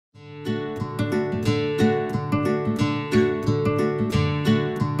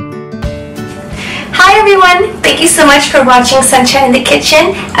everyone! Thank you so much for watching Sunshine in the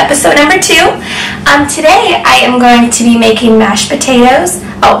Kitchen, episode number 2. Today I am going to be making mashed potatoes.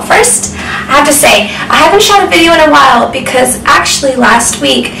 Oh, first, I have to say, I haven't shot a video in a while because actually last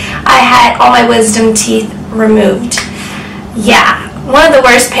week I had all my wisdom teeth removed. Yeah, one of the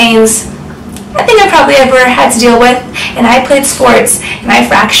worst pains I think I probably ever had to deal with, and I played sports and I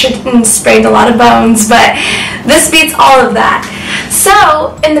fractured and sprained a lot of bones, but this beats all of that.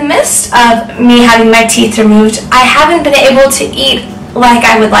 So in the midst of me having my teeth removed, I haven't been able to eat like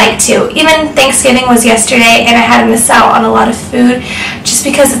I would like to. Even Thanksgiving was yesterday and I had to miss out on a lot of food just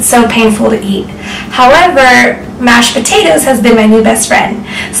because it's so painful to eat. However, mashed potatoes has been my new best friend.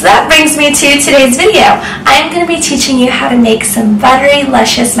 So that brings me to today's video. I'm going to be teaching you how to make some buttery,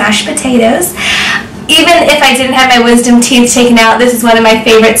 luscious mashed potatoes. Even if I didn't have my wisdom teeth taken out, this is one of my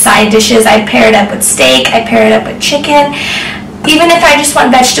favorite side dishes. I pair it up with steak, I pair it up with chicken. Even if I just want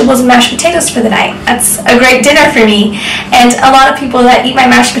vegetables and mashed potatoes for the night, that's a great dinner for me. And a lot of people that eat my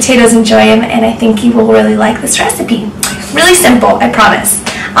mashed potatoes enjoy them, and I think you will really like this recipe. Really simple, I promise.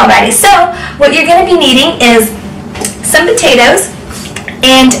 Alrighty, so what you're going to be needing is some potatoes,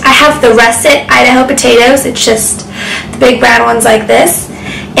 and I have the russet Idaho potatoes. It's just the big brown ones like this.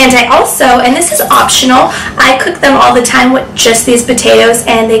 And I also, and this is optional, I cook them all the time with just these potatoes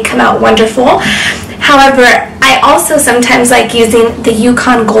and they come out wonderful. However, I also sometimes like using the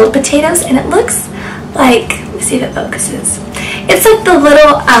Yukon gold potatoes, and it looks like, let me see if it focuses. It's like the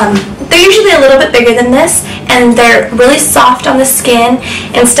little, they're usually a little bit bigger than this, and they're really soft on the skin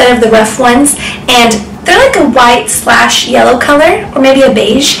instead of the rough ones, and they're like a white/yellow color, or maybe a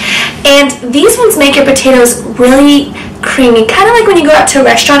beige, and these ones make your potatoes really creamy, kind of like when you go out to a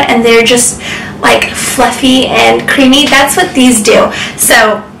restaurant and they're just like fluffy and creamy. That's what these do.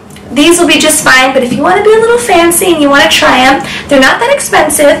 So these will be just fine, but if you want to be a little fancy and you want to try them, they're not that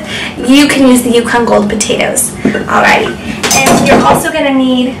expensive, you can use the Yukon Gold potatoes. Alrighty, and you're also going to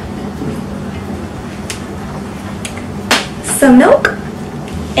need some milk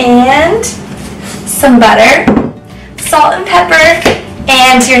and some butter, salt and pepper,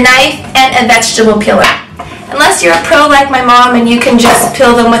 and your knife and a vegetable peeler. Unless you're a pro like my mom and you can just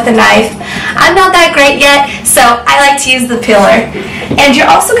peel them with a knife. I'm not that great yet, so I like to use the peeler. And you're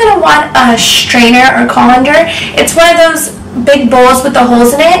also going to want a strainer or colander. It's one of those big bowls with the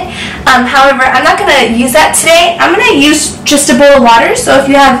holes in it. However, I'm not going to use that today. I'm going to use just a bowl of water, so if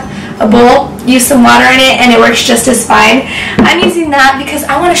you have a bowl, use some water in it and it works just as fine. I'm using that because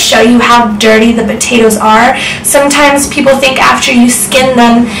I want to show you how dirty the potatoes are. Sometimes people think after you skin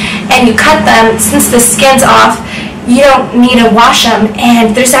them and you cut them, since the skin's off, you don't need to wash them,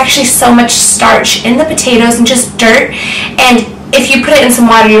 and there's actually so much starch in the potatoes and just dirt, and if you put it in some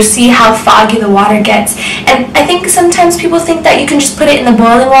water, you'll see how foggy the water gets. And I think sometimes people think that you can just put it in the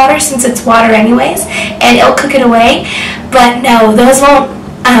boiling water since it's water anyways and it'll cook it away, but no, those won't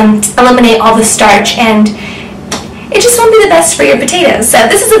eliminate all the starch, and it just won't be the best for your potatoes. So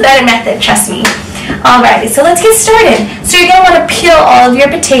this is a better method, trust me. Alrighty, so let's get started. So you're going to want to peel all of your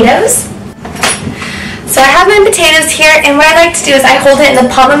potatoes. So I have my potatoes here, and what I like to do is I hold it in the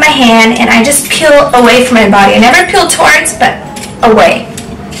palm of my hand and I just peel away from my body. I never peel towards, but away,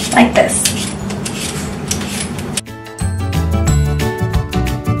 like this.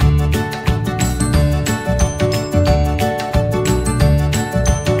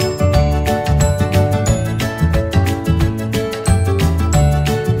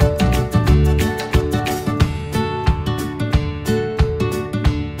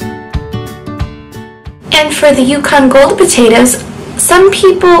 And for the Yukon Gold potatoes, some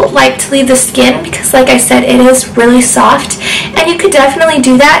people like to leave the skin because, like I said, it is really soft, and you could definitely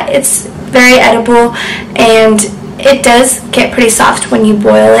do that. It's very edible and it does get pretty soft when you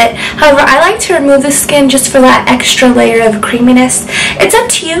boil it. However, I like to remove the skin just for that extra layer of creaminess. It's up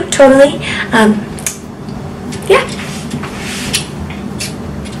to you, totally. Yeah.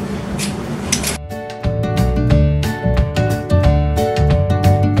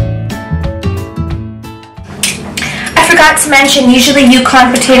 Forgot to mention, usually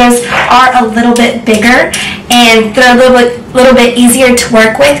Yukon potatoes are a little bit bigger and they're a little bit easier to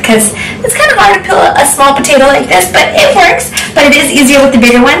work with because it's kind of hard to peel a small potato like this, but it works. But it is easier with the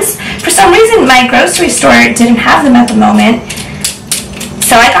bigger ones. For some reason, my grocery store didn't have them at the moment,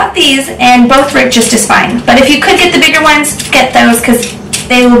 so I got these and both work just as fine. But if you could get the bigger ones, get those because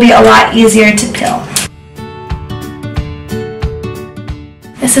they will be a lot easier to peel.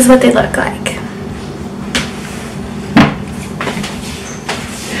 This is what they look like.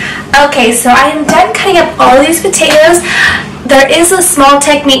 Okay, so I am done cutting up all these potatoes. There is a small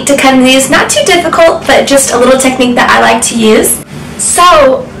technique to cutting these, not too difficult, but just a little technique that I like to use.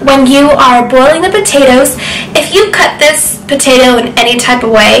 So when you are boiling the potatoes, if you cut this potato in any type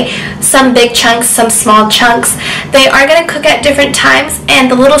of way, some big chunks, some small chunks, they are going to cook at different times, and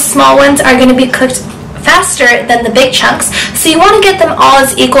the little small ones are going to be cooked faster than the big chunks. So you want to get them all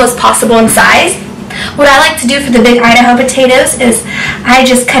as equal as possible in size. What I like to do for the big Idaho potatoes is I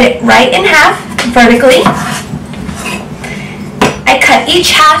just cut it right in half vertically. I cut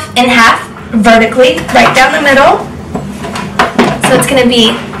each half in half vertically, right down the middle. So it's going to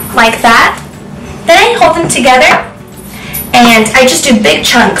be like that. Then I hold them together and I just do big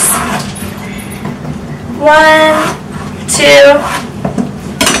chunks. 1, 2,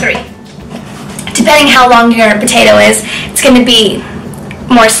 3. Depending how long your potato is, it's going to be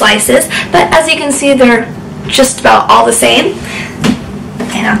more slices. But as you can see, they're just about all the same.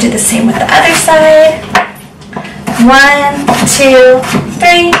 And I'll do the same with the other side. 1, 2,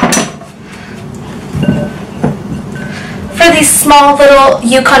 3. For these small little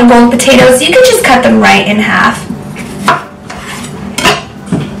Yukon Gold potatoes, you can just cut them right in half.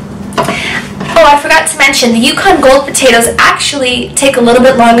 Oh, I forgot to mention, the Yukon Gold potatoes actually take a little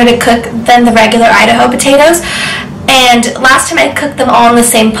bit longer to cook than the regular Idaho potatoes. And last time I cooked them all in the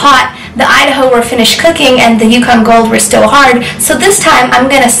same pot, the Idaho were finished cooking and the Yukon Gold were still hard. So this time I'm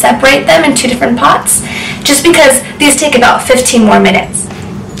going to separate them in 2 different pots, just because these take about 15 more minutes.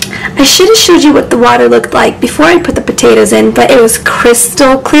 I should have showed you what the water looked like before I put the potatoes in, but it was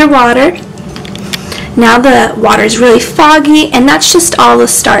crystal clear water. Now the water is really foggy, and that's just all the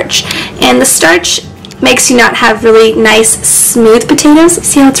starch. And the starch makes you not have really nice, smooth potatoes.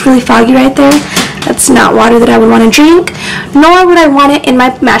 See how it's really foggy right there? That's not water that I would want to drink, nor would I want it in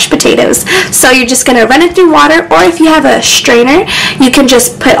my mashed potatoes. So you're just going to run it through water, or if you have a strainer, you can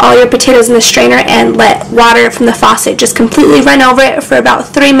just put all your potatoes in the strainer and let water from the faucet just completely run over it for about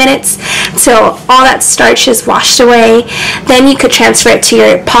 3 minutes till all that starch is washed away. Then you could transfer it to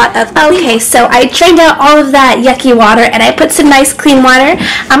your pot of Okay, so I drained out all of that yucky water and I put some nice clean water.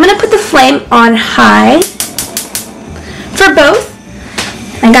 I'm going to put the flame on high for both.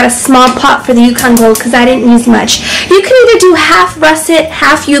 I got a small pot for the Yukon Gold because I didn't use much. You can either do half russet,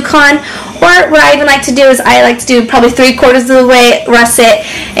 half Yukon, or what I even like to do is I like to do probably 3/4 of the way russet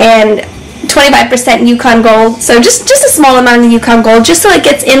and 25% Yukon Gold. So just a small amount of the Yukon Gold, just so it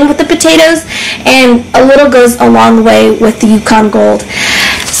gets in with the potatoes, and a little goes a long way with the Yukon Gold.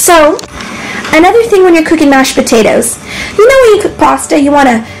 So another thing when you're cooking mashed potatoes, you know when you cook pasta, you want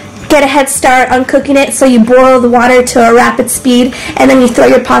to get a head start on cooking it, so you boil the water to a rapid speed and then you throw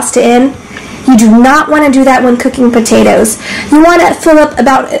your pasta in. You do not want to do that when cooking potatoes. You want to fill up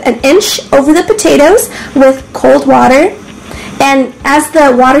about an inch over the potatoes with cold water, and as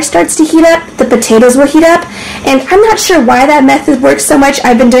the water starts to heat up, the potatoes will heat up. And I'm not sure why that method works so much.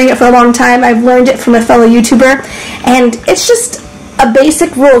 I've been doing it for a long time. I've learned it from a fellow YouTuber, and it's just a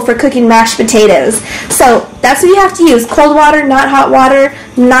basic rule for cooking mashed potatoes. So that's what you have to use. Cold water, not hot water,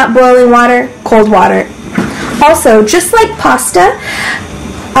 not boiling water, cold water. Also, just like pasta,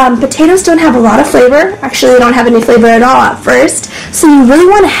 potatoes don't have a lot of flavor. Actually, they don't have any flavor at all at first. So you really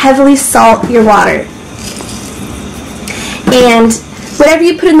want to heavily salt your water. And whatever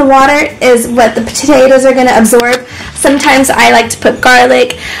you put in the water is what the potatoes are going to absorb. Sometimes I like to put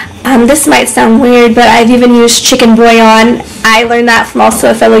garlic. This might sound weird, but I've even used chicken bouillon. I learned that from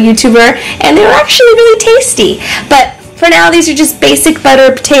also a fellow YouTuber, and they were actually really tasty. But for now, these are just basic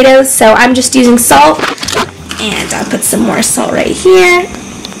butter potatoes, so I'm just using salt. And I'll put some more salt right here.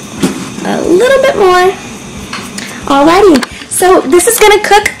 A little bit more. Alrighty, so this is going to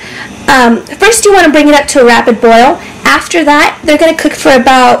cook. First you want to bring it up to a rapid boil. After that, they're going to cook for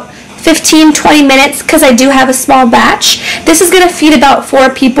about 15-20 minutes because I do have a small batch. This is going to feed about 4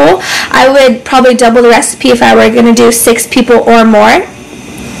 people. I would probably double the recipe if I were going to do 6 people or more.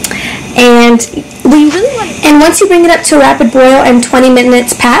 And once you bring it up to a rapid boil and 20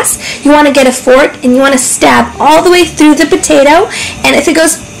 minutes pass, you want to get a fork and you want to stab all the way through the potato, and if it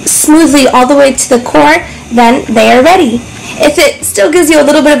goes smoothly all the way to the core, then they are ready. If it still gives you a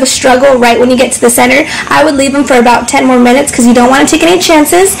little bit of a struggle right when you get to the center, I would leave them for about 10 more minutes because you don't want to take any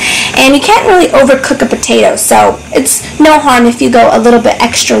chances, and you can't really overcook a potato, so it's no harm if you go a little bit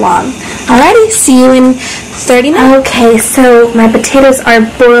extra long. Alrighty, see you in 30 minutes. Okay, so my potatoes are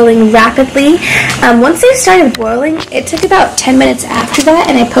boiling rapidly. Once they started boiling, it took about 10 minutes after that,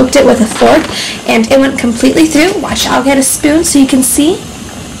 and I poked it with a fork, and it went completely through. Watch, I'll get a spoon so you can see.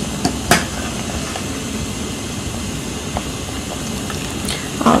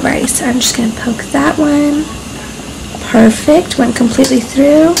 Alright, so I'm just going to poke that one. Perfect, went completely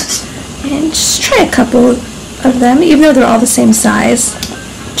through. And just try a couple of them, even though they're all the same size,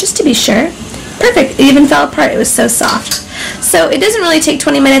 just to be sure. Perfect, it even fell apart, it was so soft. So it doesn't really take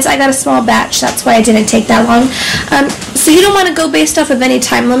 20 minutes. I got a small batch, that's why it didn't take that long. So you don't want to go based off of any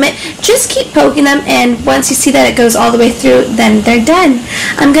time limit. Just keep poking them, and once you see that it goes all the way through, then they're done.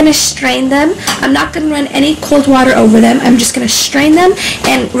 I'm going to strain them. I'm not going to run any cold water over them. I'm just going to strain them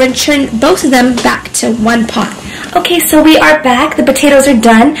and return both of them back to one pot. Okay, so we are back. The potatoes are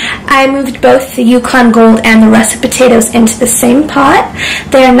done. I moved both the Yukon Gold and the russet potatoes into the same pot.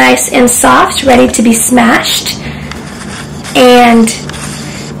 They're nice and soft, ready to be smashed. And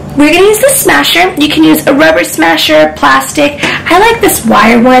we're going to use the smasher. You can use a rubber smasher, plastic. I like this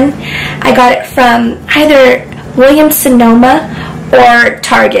wire one. I got it from either Williams-Sonoma or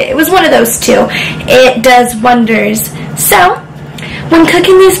Target. It was one of those two. It does wonders. So, when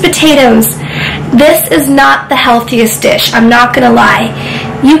cooking these potatoes, this is not the healthiest dish. I'm not going to lie.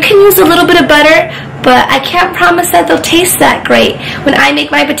 You can use a little bit of butter, but I can't promise that they'll taste that great. When I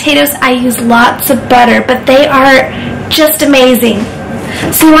make my potatoes, I use lots of butter, but they are just amazing.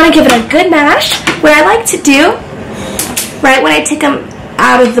 So you want to give it a good mash. What I like to do, right when I take them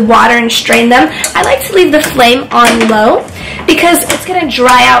out of the water and strain them, I like to leave the flame on low because it's going to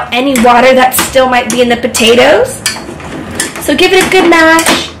dry out any water that still might be in the potatoes. So give it a good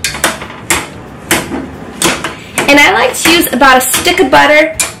mash. And I like to use about a stick of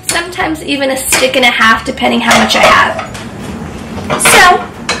butter, sometimes even a stick and a half, depending how much I have. So,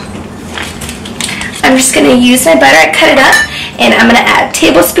 I'm just going to use my butter. I cut it up, and I'm going to add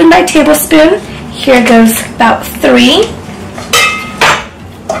tablespoon by tablespoon. Here goes about 3.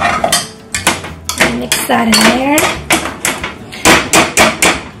 Mix that in there.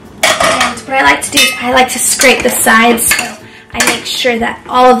 And what I like to do is I like to scrape the sides, so I make sure that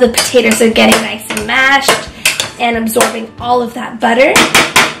all of the potatoes are getting nice and mashed and absorbing all of that butter.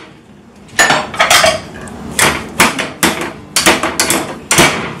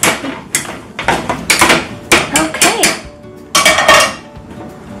 Okay.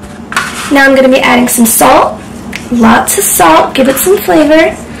 Now I'm going to be adding some salt. Lots of salt. Give it some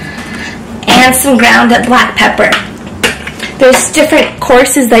flavor. And some ground up black pepper. There's different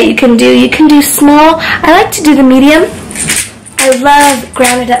courses that you can do. You can do small. I like to do the medium. I love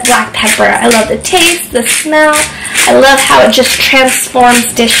grounded up black pepper. I love the taste, the smell. I love how it just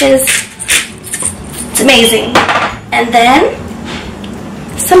transforms dishes. It's amazing. And then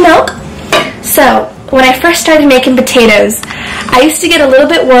some milk. So when I first started making potatoes, I used to get a little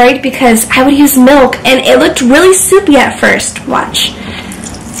bit worried because I would use milk and it looked really soupy at first. Watch.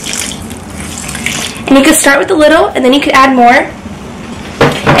 And you could start with a little and then you could add more.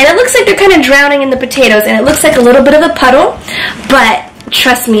 And it looks like they're kind of drowning in the potatoes, and it looks like a little bit of a puddle, but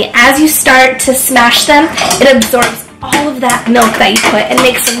trust me, as you start to smash them, it absorbs all of that milk that you put and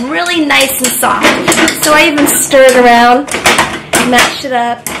makes them really nice and soft. So I even stir it around, mash it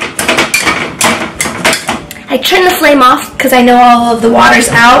up. I turn the flame off because I know all of the water's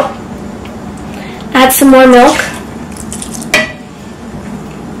out. Add some more milk.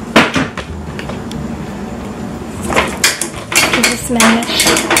 Give it a smash.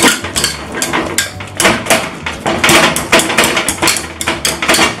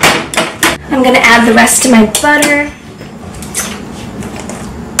 I'm going to add the rest of my butter.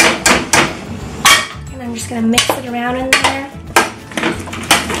 And I'm just going to mix it around in there.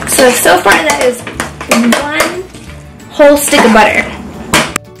 So far that is 1 whole stick of butter.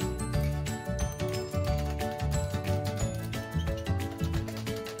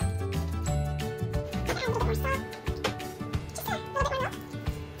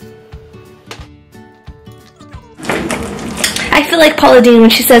 I feel like Paula Deen when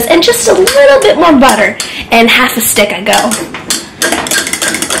she says, and just a little bit more butter, and half a stick I go.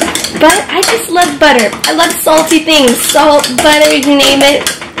 But I just love butter. I love salty things. Salt, butter, you name it.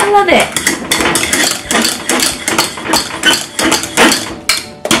 I love it.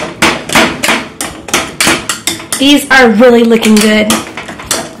 These are really looking good.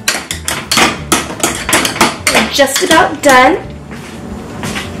 We're just about done.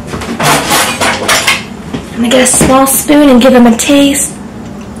 I'm going to get a small spoon and give them a taste.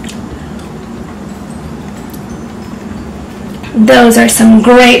 Those are some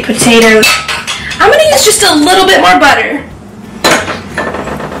great potatoes. I'm going to use just a little bit more butter.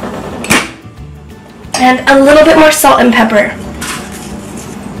 And a little bit more salt and pepper.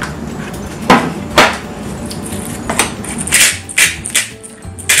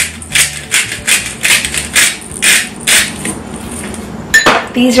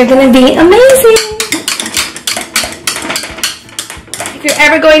 These are going to be amazing. If you're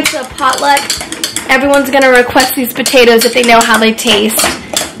ever going to a potluck, everyone's going to request these potatoes if they know how they taste.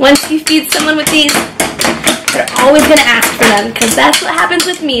 Once you feed someone with these, they're always going to ask for them because that's what happens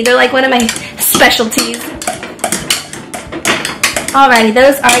with me. They're like one of my specialties. Alrighty,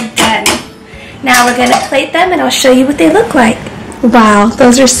 those are done. Now we're going to plate them and I'll show you what they look like. Wow,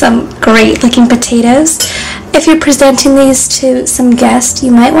 those are some great looking potatoes. If you're presenting these to some guests,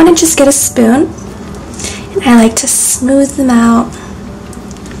 you might want to just get a spoon. And I like to smooth them out.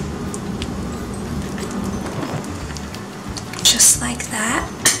 Just like that.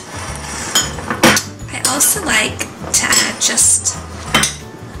 I also like to add just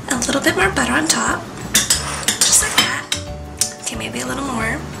a little bit more butter on top. Just like that. Okay, maybe a little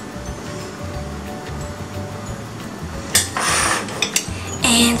more.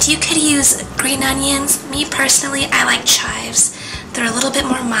 And you could use green onions. Me personally, I like chives. They're a little bit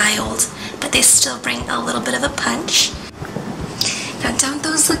more mild, but they still bring a little bit of a punch. Now, don't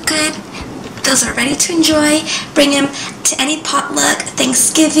those look good? Those are ready to enjoy. Bring them to any potluck,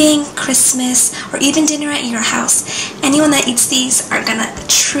 Thanksgiving, Christmas, or even dinner at your house. Anyone that eats these are gonna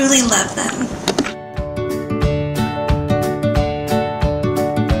truly love them.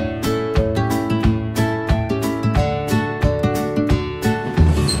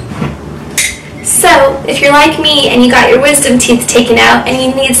 So, if you're like me and you got your wisdom teeth taken out and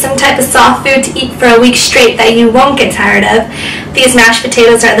you need some type of soft food to eat for a week straight that you won't get tired of, these mashed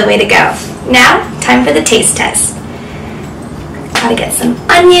potatoes are the way to go. Now, time for the taste test. Gotta get some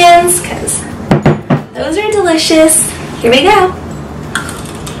onions, because those are delicious. Here we go.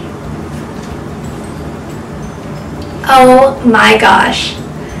 Oh my gosh.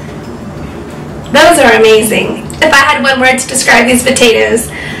 Those are amazing. If I had one word to describe these potatoes,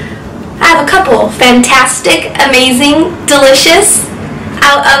 I have a couple. Fantastic, amazing, delicious,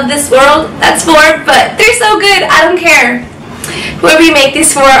 out of this world, that's four, but they're so good, I don't care. Whoever you make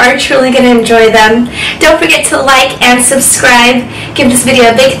these for are truly going to enjoy them. Don't forget to like and subscribe. Give this video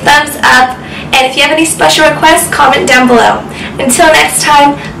a big thumbs up. And if you have any special requests, comment down below. Until next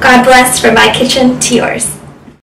time, God bless from my kitchen to yours.